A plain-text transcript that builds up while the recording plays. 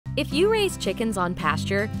If you raise chickens on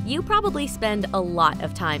pasture, you probably spend a lot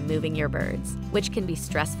of time moving your birds, which can be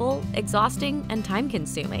stressful, exhausting, and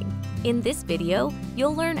time-consuming. In this video,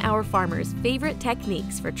 you'll learn our farmers' favorite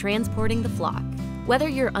techniques for transporting the flock. Whether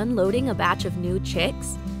you're unloading a batch of new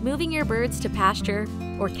chicks, moving your birds to pasture,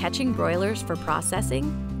 or catching broilers for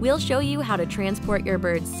processing, we'll show you how to transport your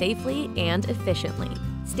birds safely and efficiently.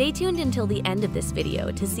 Stay tuned until the end of this video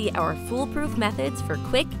to see our foolproof methods for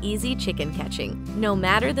quick, easy chicken catching, no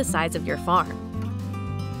matter the size of your farm.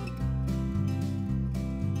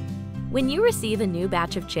 When you receive a new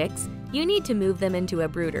batch of chicks, you need to move them into a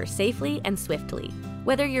brooder safely and swiftly.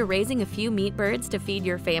 Whether you're raising a few meat birds to feed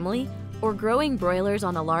your family or growing broilers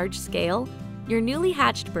on a large scale, your newly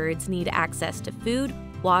hatched birds need access to food,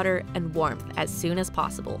 water, and warmth as soon as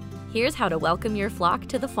possible. Here's how to welcome your flock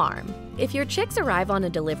to the farm. If your chicks arrive on a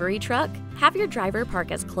delivery truck, have your driver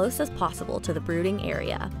park as close as possible to the brooding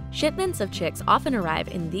area. Shipments of chicks often arrive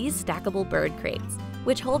in these stackable bird crates,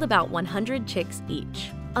 which hold about 100 chicks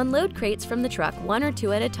each. Unload crates from the truck one or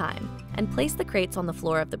two at a time and place the crates on the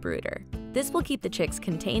floor of the brooder. This will keep the chicks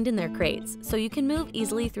contained in their crates so you can move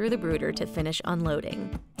easily through the brooder to finish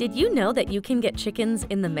unloading. Did you know that you can get chickens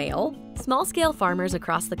in the mail? Small-scale farmers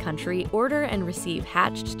across the country order and receive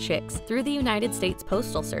hatched chicks through the United States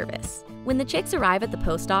Postal Service. When the chicks arrive at the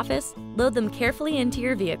post office, load them carefully into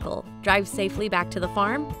your vehicle, drive safely back to the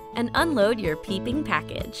farm, and unload your peeping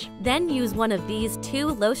package. Then use one of these two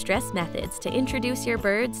low-stress methods to introduce your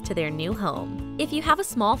birds to their new home. If you have a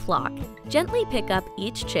small flock, gently pick up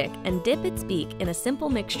each chick and dip its beak in a simple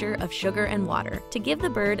mixture of sugar and water to give the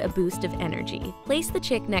bird a boost of energy. Place the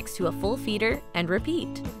chick next to a full feeder and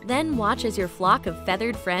repeat. Then watch as your flock of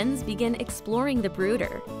feathered friends begin exploring the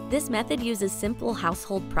brooder. This method uses simple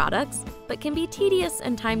household products, but can be tedious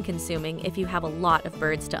and time-consuming if you have a lot of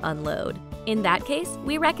birds to unload. In that case,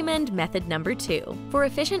 we recommend method number 2. For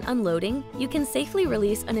efficient unloading, you can safely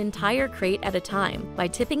release an entire crate at a time by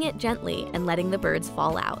tipping it gently and letting the birds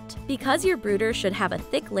fall out. Because your brooder should have a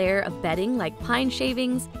thick layer of bedding like pine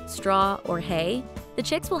shavings, straw, or hay, the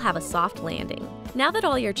chicks will have a soft landing. Now that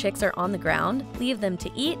all your chicks are on the ground, leave them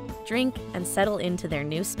to eat, drink, and settle into their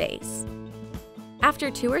new space.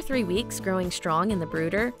 After 2 or 3 weeks growing strong in the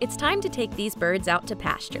brooder, it's time to take these birds out to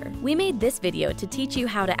pasture. We made this video to teach you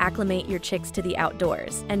how to acclimate your chicks to the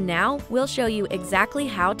outdoors, and now we'll show you exactly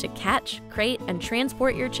how to catch, crate, and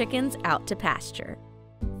transport your chickens out to pasture.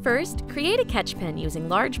 First, create a catch pen using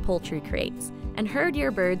large poultry crates and herd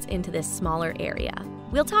your birds into this smaller area.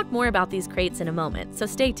 We'll talk more about these crates in a moment, so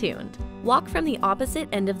stay tuned. Walk from the opposite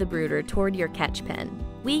end of the brooder toward your catch pen.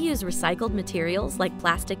 We use recycled materials like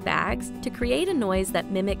plastic bags to create a noise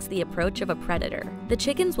that mimics the approach of a predator. The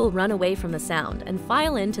chickens will run away from the sound and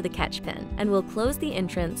file into the catch pen, and we'll close the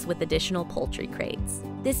entrance with additional poultry crates.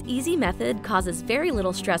 This easy method causes very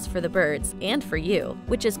little stress for the birds and for you,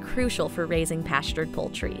 which is crucial for raising pastured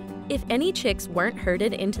poultry. If any chicks weren't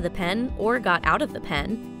herded into the pen or got out of the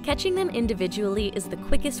pen, catching them individually is the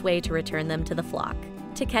quickest way to return them to the flock.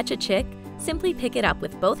 To catch a chick, simply pick it up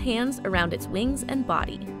with both hands around its wings and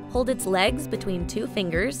body. Hold its legs between 2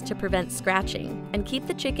 fingers to prevent scratching, and keep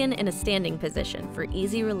the chicken in a standing position for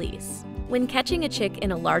easy release. When catching a chick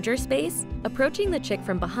in a larger space, approaching the chick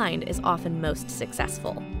from behind is often most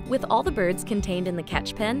successful. With all the birds contained in the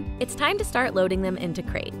catch pen, it's time to start loading them into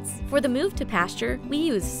crates. For the move to pasture, we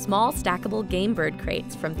use small stackable game bird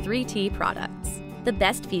crates from 3T Products. The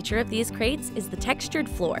best feature of these crates is the textured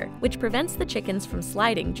floor, which prevents the chickens from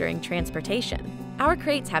sliding during transportation. Our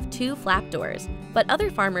crates have 2 flap doors, but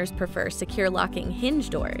other farmers prefer secure locking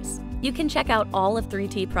hinge doors. You can check out all of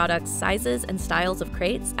 3T Products' sizes and styles of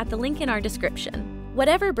crates at the link in our description.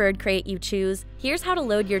 Whatever bird crate you choose, here's how to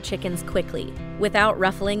load your chickens quickly, without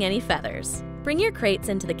ruffling any feathers. Bring your crates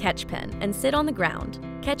into the catch pen and sit on the ground.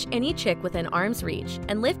 Catch any chick within arm's reach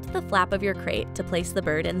and lift the flap of your crate to place the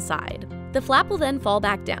bird inside. The flap will then fall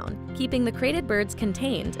back down, keeping the crated birds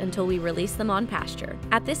contained until we release them on pasture.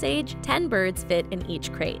 At this age, 10 birds fit in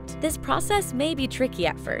each crate. This process may be tricky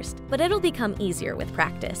at first, but it'll become easier with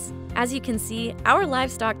practice. As you can see, our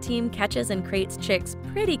livestock team catches and crates chicks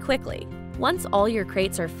pretty quickly. Once all your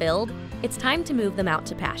crates are filled, it's time to move them out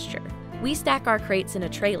to pasture. We stack our crates in a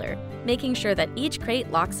trailer, making sure that each crate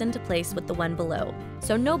locks into place with the one below,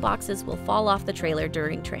 so no boxes will fall off the trailer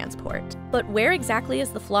during transport. But where exactly is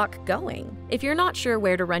the flock going? If you're not sure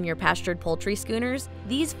where to run your pastured poultry schooners,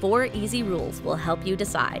 these 4 easy rules will help you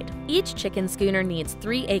decide. Each chicken schooner needs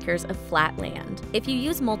 3 acres of flat land. If you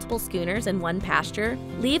use multiple schooners in one pasture,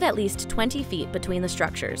 leave at least 20 feet between the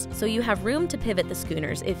structures so you have room to pivot the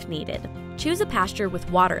schooners if needed. Choose a pasture with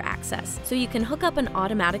water access so you can hook up an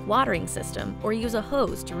automatic watering system or use a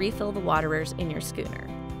hose to refill the waterers in your schooner.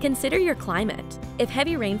 Consider your climate. If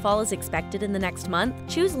heavy rainfall is expected in the next month,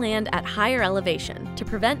 choose land at higher elevation to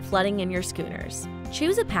prevent flooding in your schooners.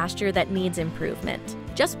 Choose a pasture that needs improvement.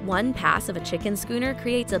 Just one pass of a chicken schooner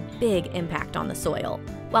creates a big impact on the soil.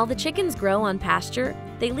 While the chickens grow on pasture,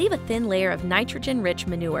 they leave a thin layer of nitrogen-rich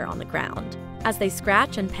manure on the ground. As they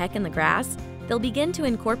scratch and peck in the grass, they'll begin to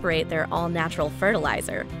incorporate their all-natural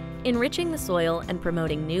fertilizer, enriching the soil and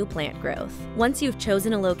promoting new plant growth. Once you've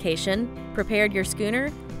chosen a location, prepared your schooner,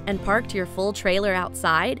 and parked your full trailer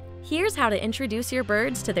outside, here's how to introduce your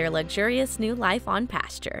birds to their luxurious new life on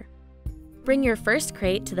pasture. Bring your first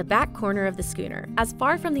crate to the back corner of the schooner, as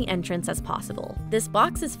far from the entrance as possible. This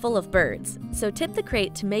box is full of birds, so tip the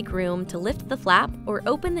crate to make room to lift the flap or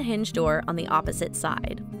open the hinge door on the opposite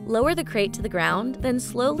side. Lower the crate to the ground, then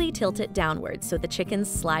slowly tilt it downward so the chickens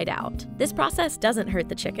slide out. This process doesn't hurt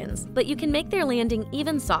the chickens, but you can make their landing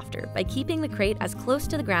even softer by keeping the crate as close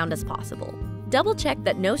to the ground as possible. Double-check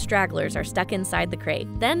that no stragglers are stuck inside the crate,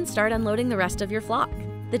 then start unloading the rest of your flock.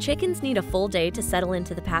 The chickens need a full day to settle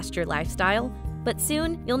into the pasture lifestyle, but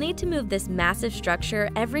soon you'll need to move this massive structure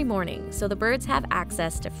every morning so the birds have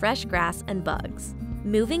access to fresh grass and bugs.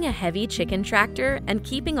 Moving a heavy chicken tractor and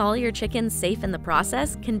keeping all your chickens safe in the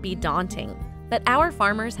process can be daunting, but our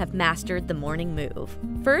farmers have mastered the morning move.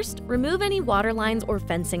 First, remove any water lines or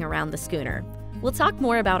fencing around the schooner. We'll talk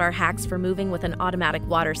more about our hacks for moving with an automatic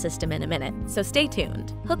water system in a minute, so stay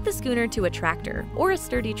tuned. Hook the schooner to a tractor or a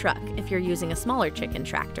sturdy truck if you're using a smaller chicken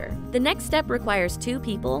tractor. The next step requires 2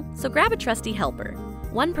 people, so grab a trusty helper.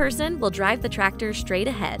 One person will drive the tractor straight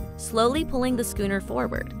ahead, slowly pulling the schooner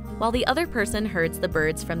forward, while the other person herds the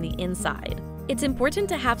birds from the inside. It's important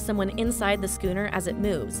to have someone inside the schooner as it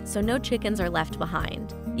moves, so no chickens are left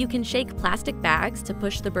behind. You can shake plastic bags to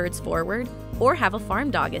push the birds forward, or have a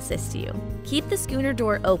farm dog assist you. Keep the schooner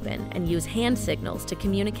door open and use hand signals to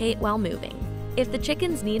communicate while moving. If the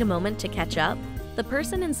chickens need a moment to catch up, the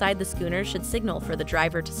person inside the schooner should signal for the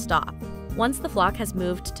driver to stop. Once the flock has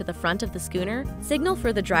moved to the front of the schooner, signal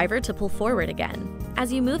for the driver to pull forward again.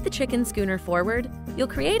 As you move the chicken schooner forward, you'll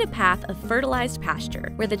create a path of fertilized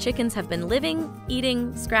pasture where the chickens have been living,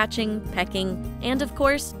 eating, scratching, pecking, and of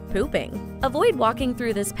course, pooping. Avoid walking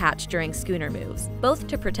through this patch during schooner moves, both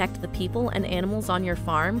to protect the people and animals on your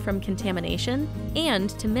farm from contamination and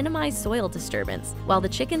to minimize soil disturbance, while the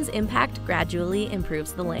chickens' impact gradually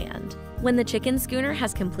improves the land. When the chicken schooner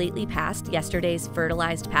has completely passed yesterday's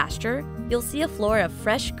fertilized pasture, you'll see a floor of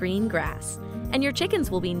fresh green grass, and your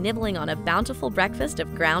chickens will be nibbling on a bountiful breakfast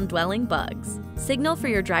of ground-dwelling bugs. Signal for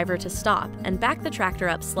your driver to stop and back the tractor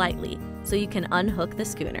up slightly so you can unhook the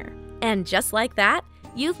schooner. And just like that,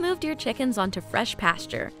 you've moved your chickens onto fresh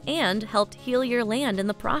pasture and helped heal your land in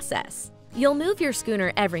the process. You'll move your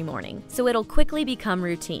schooner every morning, so it'll quickly become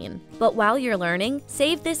routine. But while you're learning,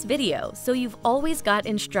 save this video so you've always got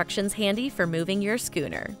instructions handy for moving your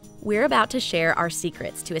schooner. We're about to share our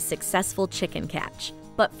secrets to a successful chicken catch.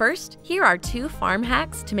 But first, here are 2 farm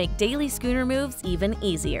hacks to make daily schooner moves even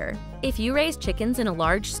easier. If you raise chickens in a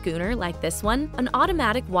large schooner like this one, an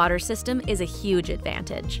automatic water system is a huge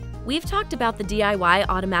advantage. We've talked about the DIY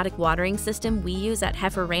automatic watering system we use at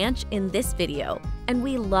Heifer Ranch in this video, and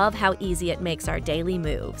we love how easy it makes our daily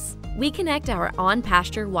moves. We connect our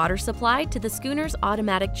on-pasture water supply to the schooner's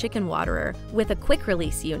automatic chicken waterer with a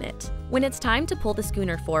quick-release unit. When it's time to pull the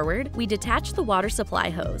schooner forward, we detach the water supply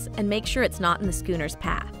hose and make sure it's not in the schooner's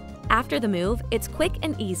path. After the move, it's quick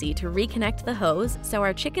and easy to reconnect the hose so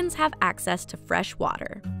our chickens have access to fresh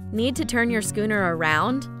water. Need to turn your schooner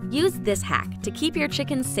around? Use this hack to keep your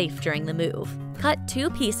chickens safe during the move. Cut 2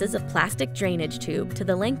 pieces of plastic drainage tube to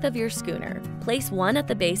the length of your schooner. Place one at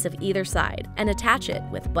the base of either side and attach it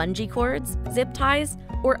with bungee cords, zip ties,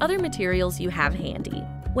 or other materials you have handy.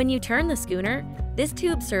 When you turn the schooner, this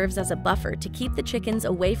tube serves as a buffer to keep the chickens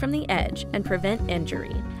away from the edge and prevent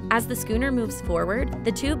injury. As the schooner moves forward,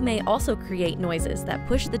 the tube may also create noises that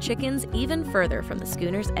push the chickens even further from the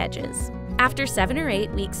schooner's edges. After 7 or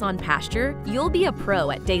 8 weeks on pasture, you'll be a pro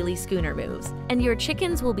at daily schooner moves, and your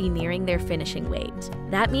chickens will be nearing their finishing weight.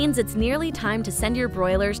 That means it's nearly time to send your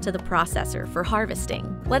broilers to the processor for harvesting.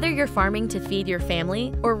 Whether you're farming to feed your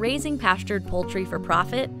family or raising pastured poultry for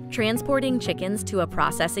profit, transporting chickens to a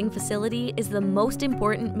processing facility is the most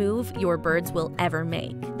important move your birds will ever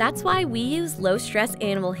make. That's why we use low-stress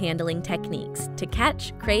animal handling techniques to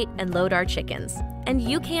catch, crate, and load our chickens. And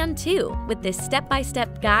you can too, with this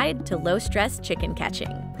step-by-step guide to low-stress chicken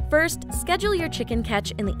catching. First, schedule your chicken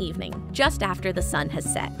catch in the evening, just after the sun has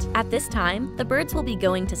set. At this time, the birds will be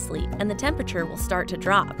going to sleep and the temperature will start to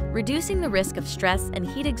drop, reducing the risk of stress and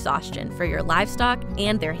heat exhaustion for your livestock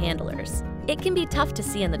and their handlers. It can be tough to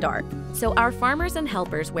see in the dark, so our farmers and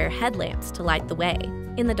helpers wear headlamps to light the way.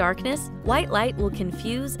 In the darkness, white light will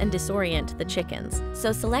confuse and disorient the chickens,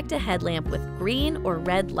 so select a headlamp with green or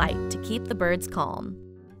red light to keep the birds calm.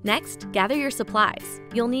 Next, gather your supplies.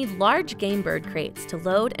 You'll need large game bird crates to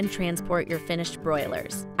load and transport your finished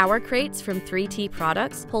broilers. Our crates from 3T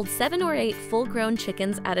Products hold 7 or 8 full-grown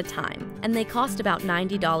chickens at a time, and they cost about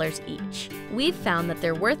 $90 each. We've found that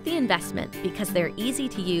they're worth the investment because they're easy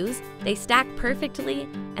to use, they stack perfectly,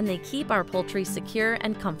 and they keep our poultry secure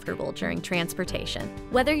and comfortable during transportation.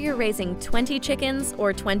 Whether you're raising 20 chickens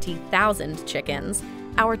or 20,000 chickens,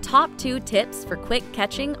 our top 2 tips for quick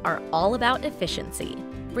catching are all about efficiency.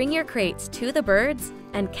 Bring your crates to the birds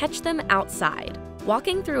and catch them outside.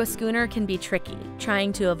 Walking through a schooner can be tricky,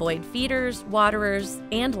 trying to avoid feeders, waterers,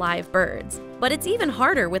 and live birds. But it's even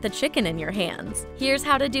harder with a chicken in your hands. Here's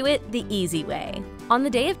how to do it the easy way. On the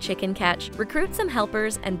day of chicken catch, recruit some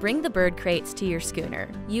helpers and bring the bird crates to your schooner.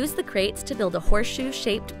 Use the crates to build a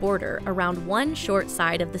horseshoe-shaped border around one short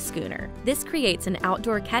side of the schooner. This creates an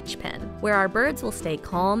outdoor catch pen where our birds will stay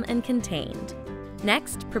calm and contained.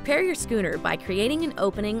 Next, prepare your schooner by creating an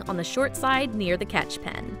opening on the short side near the catch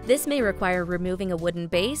pen. This may require removing a wooden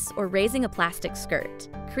base or raising a plastic skirt.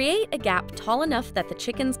 Create a gap tall enough that the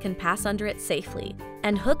chickens can pass under it safely,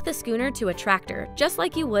 and hook the schooner to a tractor just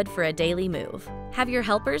like you would for a daily move. Have your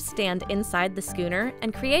helpers stand inside the schooner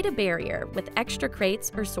and create a barrier with extra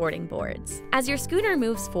crates or sorting boards. As your schooner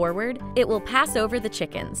moves forward, it will pass over the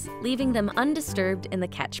chickens, leaving them undisturbed in the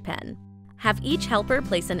catch pen. Have each helper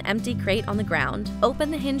place an empty crate on the ground, open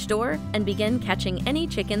the hinge door, and begin catching any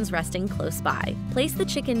chickens resting close by. Place the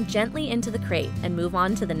chicken gently into the crate and move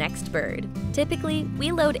on to the next bird. Typically,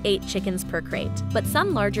 we load 8 chickens per crate, but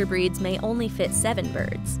some larger breeds may only fit 7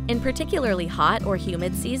 birds. In particularly hot or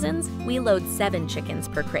humid seasons, we load 7 chickens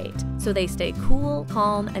per crate, so they stay cool,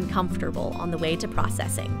 calm, and comfortable on the way to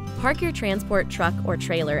processing. Park your transport truck or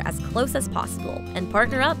trailer as close as possible and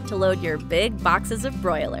partner up to load your big boxes of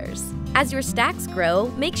broilers. As your stacks grow,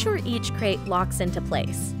 make sure each crate locks into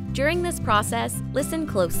place. During this process, listen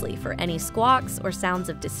closely for any squawks or sounds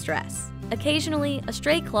of distress. Occasionally, a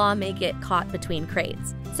stray claw may get caught between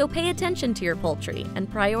crates, so pay attention to your poultry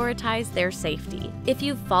and prioritize their safety. If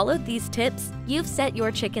you've followed these tips, you've set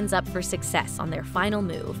your chickens up for success on their final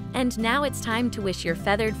move, and now it's time to wish your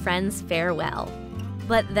feathered friends farewell.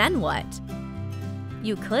 But then what?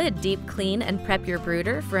 You could deep clean and prep your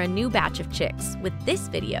brooder for a new batch of chicks with this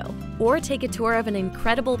video, or take a tour of an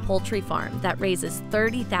incredible poultry farm that raises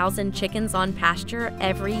 30,000 chickens on pasture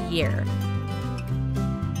every year.